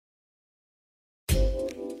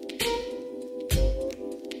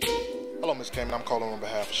Cayman. I'm calling on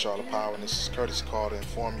behalf of Charlotte Power, and this is a courtesy call to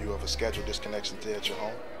inform you of a scheduled disconnection today at your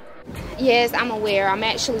home. Yes, I'm aware. I'm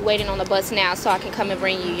actually waiting on the bus now so I can come and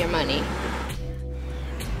bring you your money.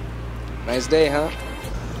 Nice day, huh?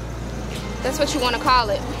 That's what you want to call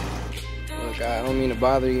it. Look, I don't mean to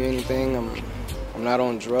bother you or anything. I'm not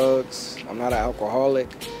on drugs. I'm not an alcoholic.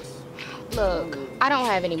 Look, I don't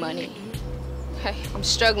have any money. Hey, I'm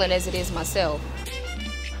struggling as it is myself.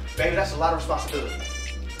 Baby, that's a lot of responsibility.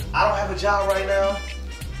 I don't have a job right now.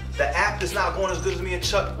 The app is not going as good as me and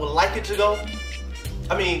Chuck would like it to go.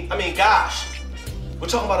 I mean, gosh, we're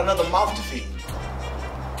talking about another mouth to feed.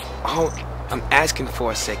 Oh, I'm asking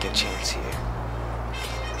for a second chance here.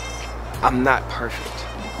 I'm not perfect.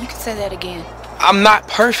 You can say that again. I'm not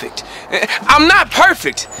perfect. I'm not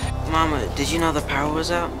perfect! Mama, did you know the power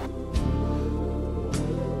was out?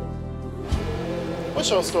 What's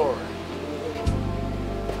your story?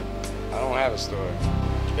 I don't have a story.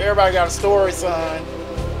 Everybody got a story, son.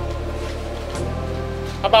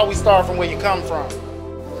 How about we start from where you come from?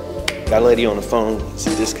 Got a lady on the phone, it's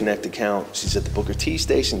a disconnect account. She's at the Booker T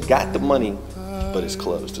station, got the money, but it's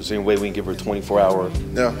closed. Is there any way we can give her a 24-hour?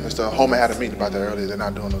 Yeah, Mr. Homer had a meeting about that earlier. They're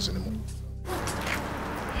not doing those anymore.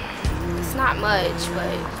 It's not much,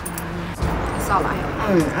 but it's all I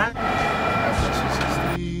have.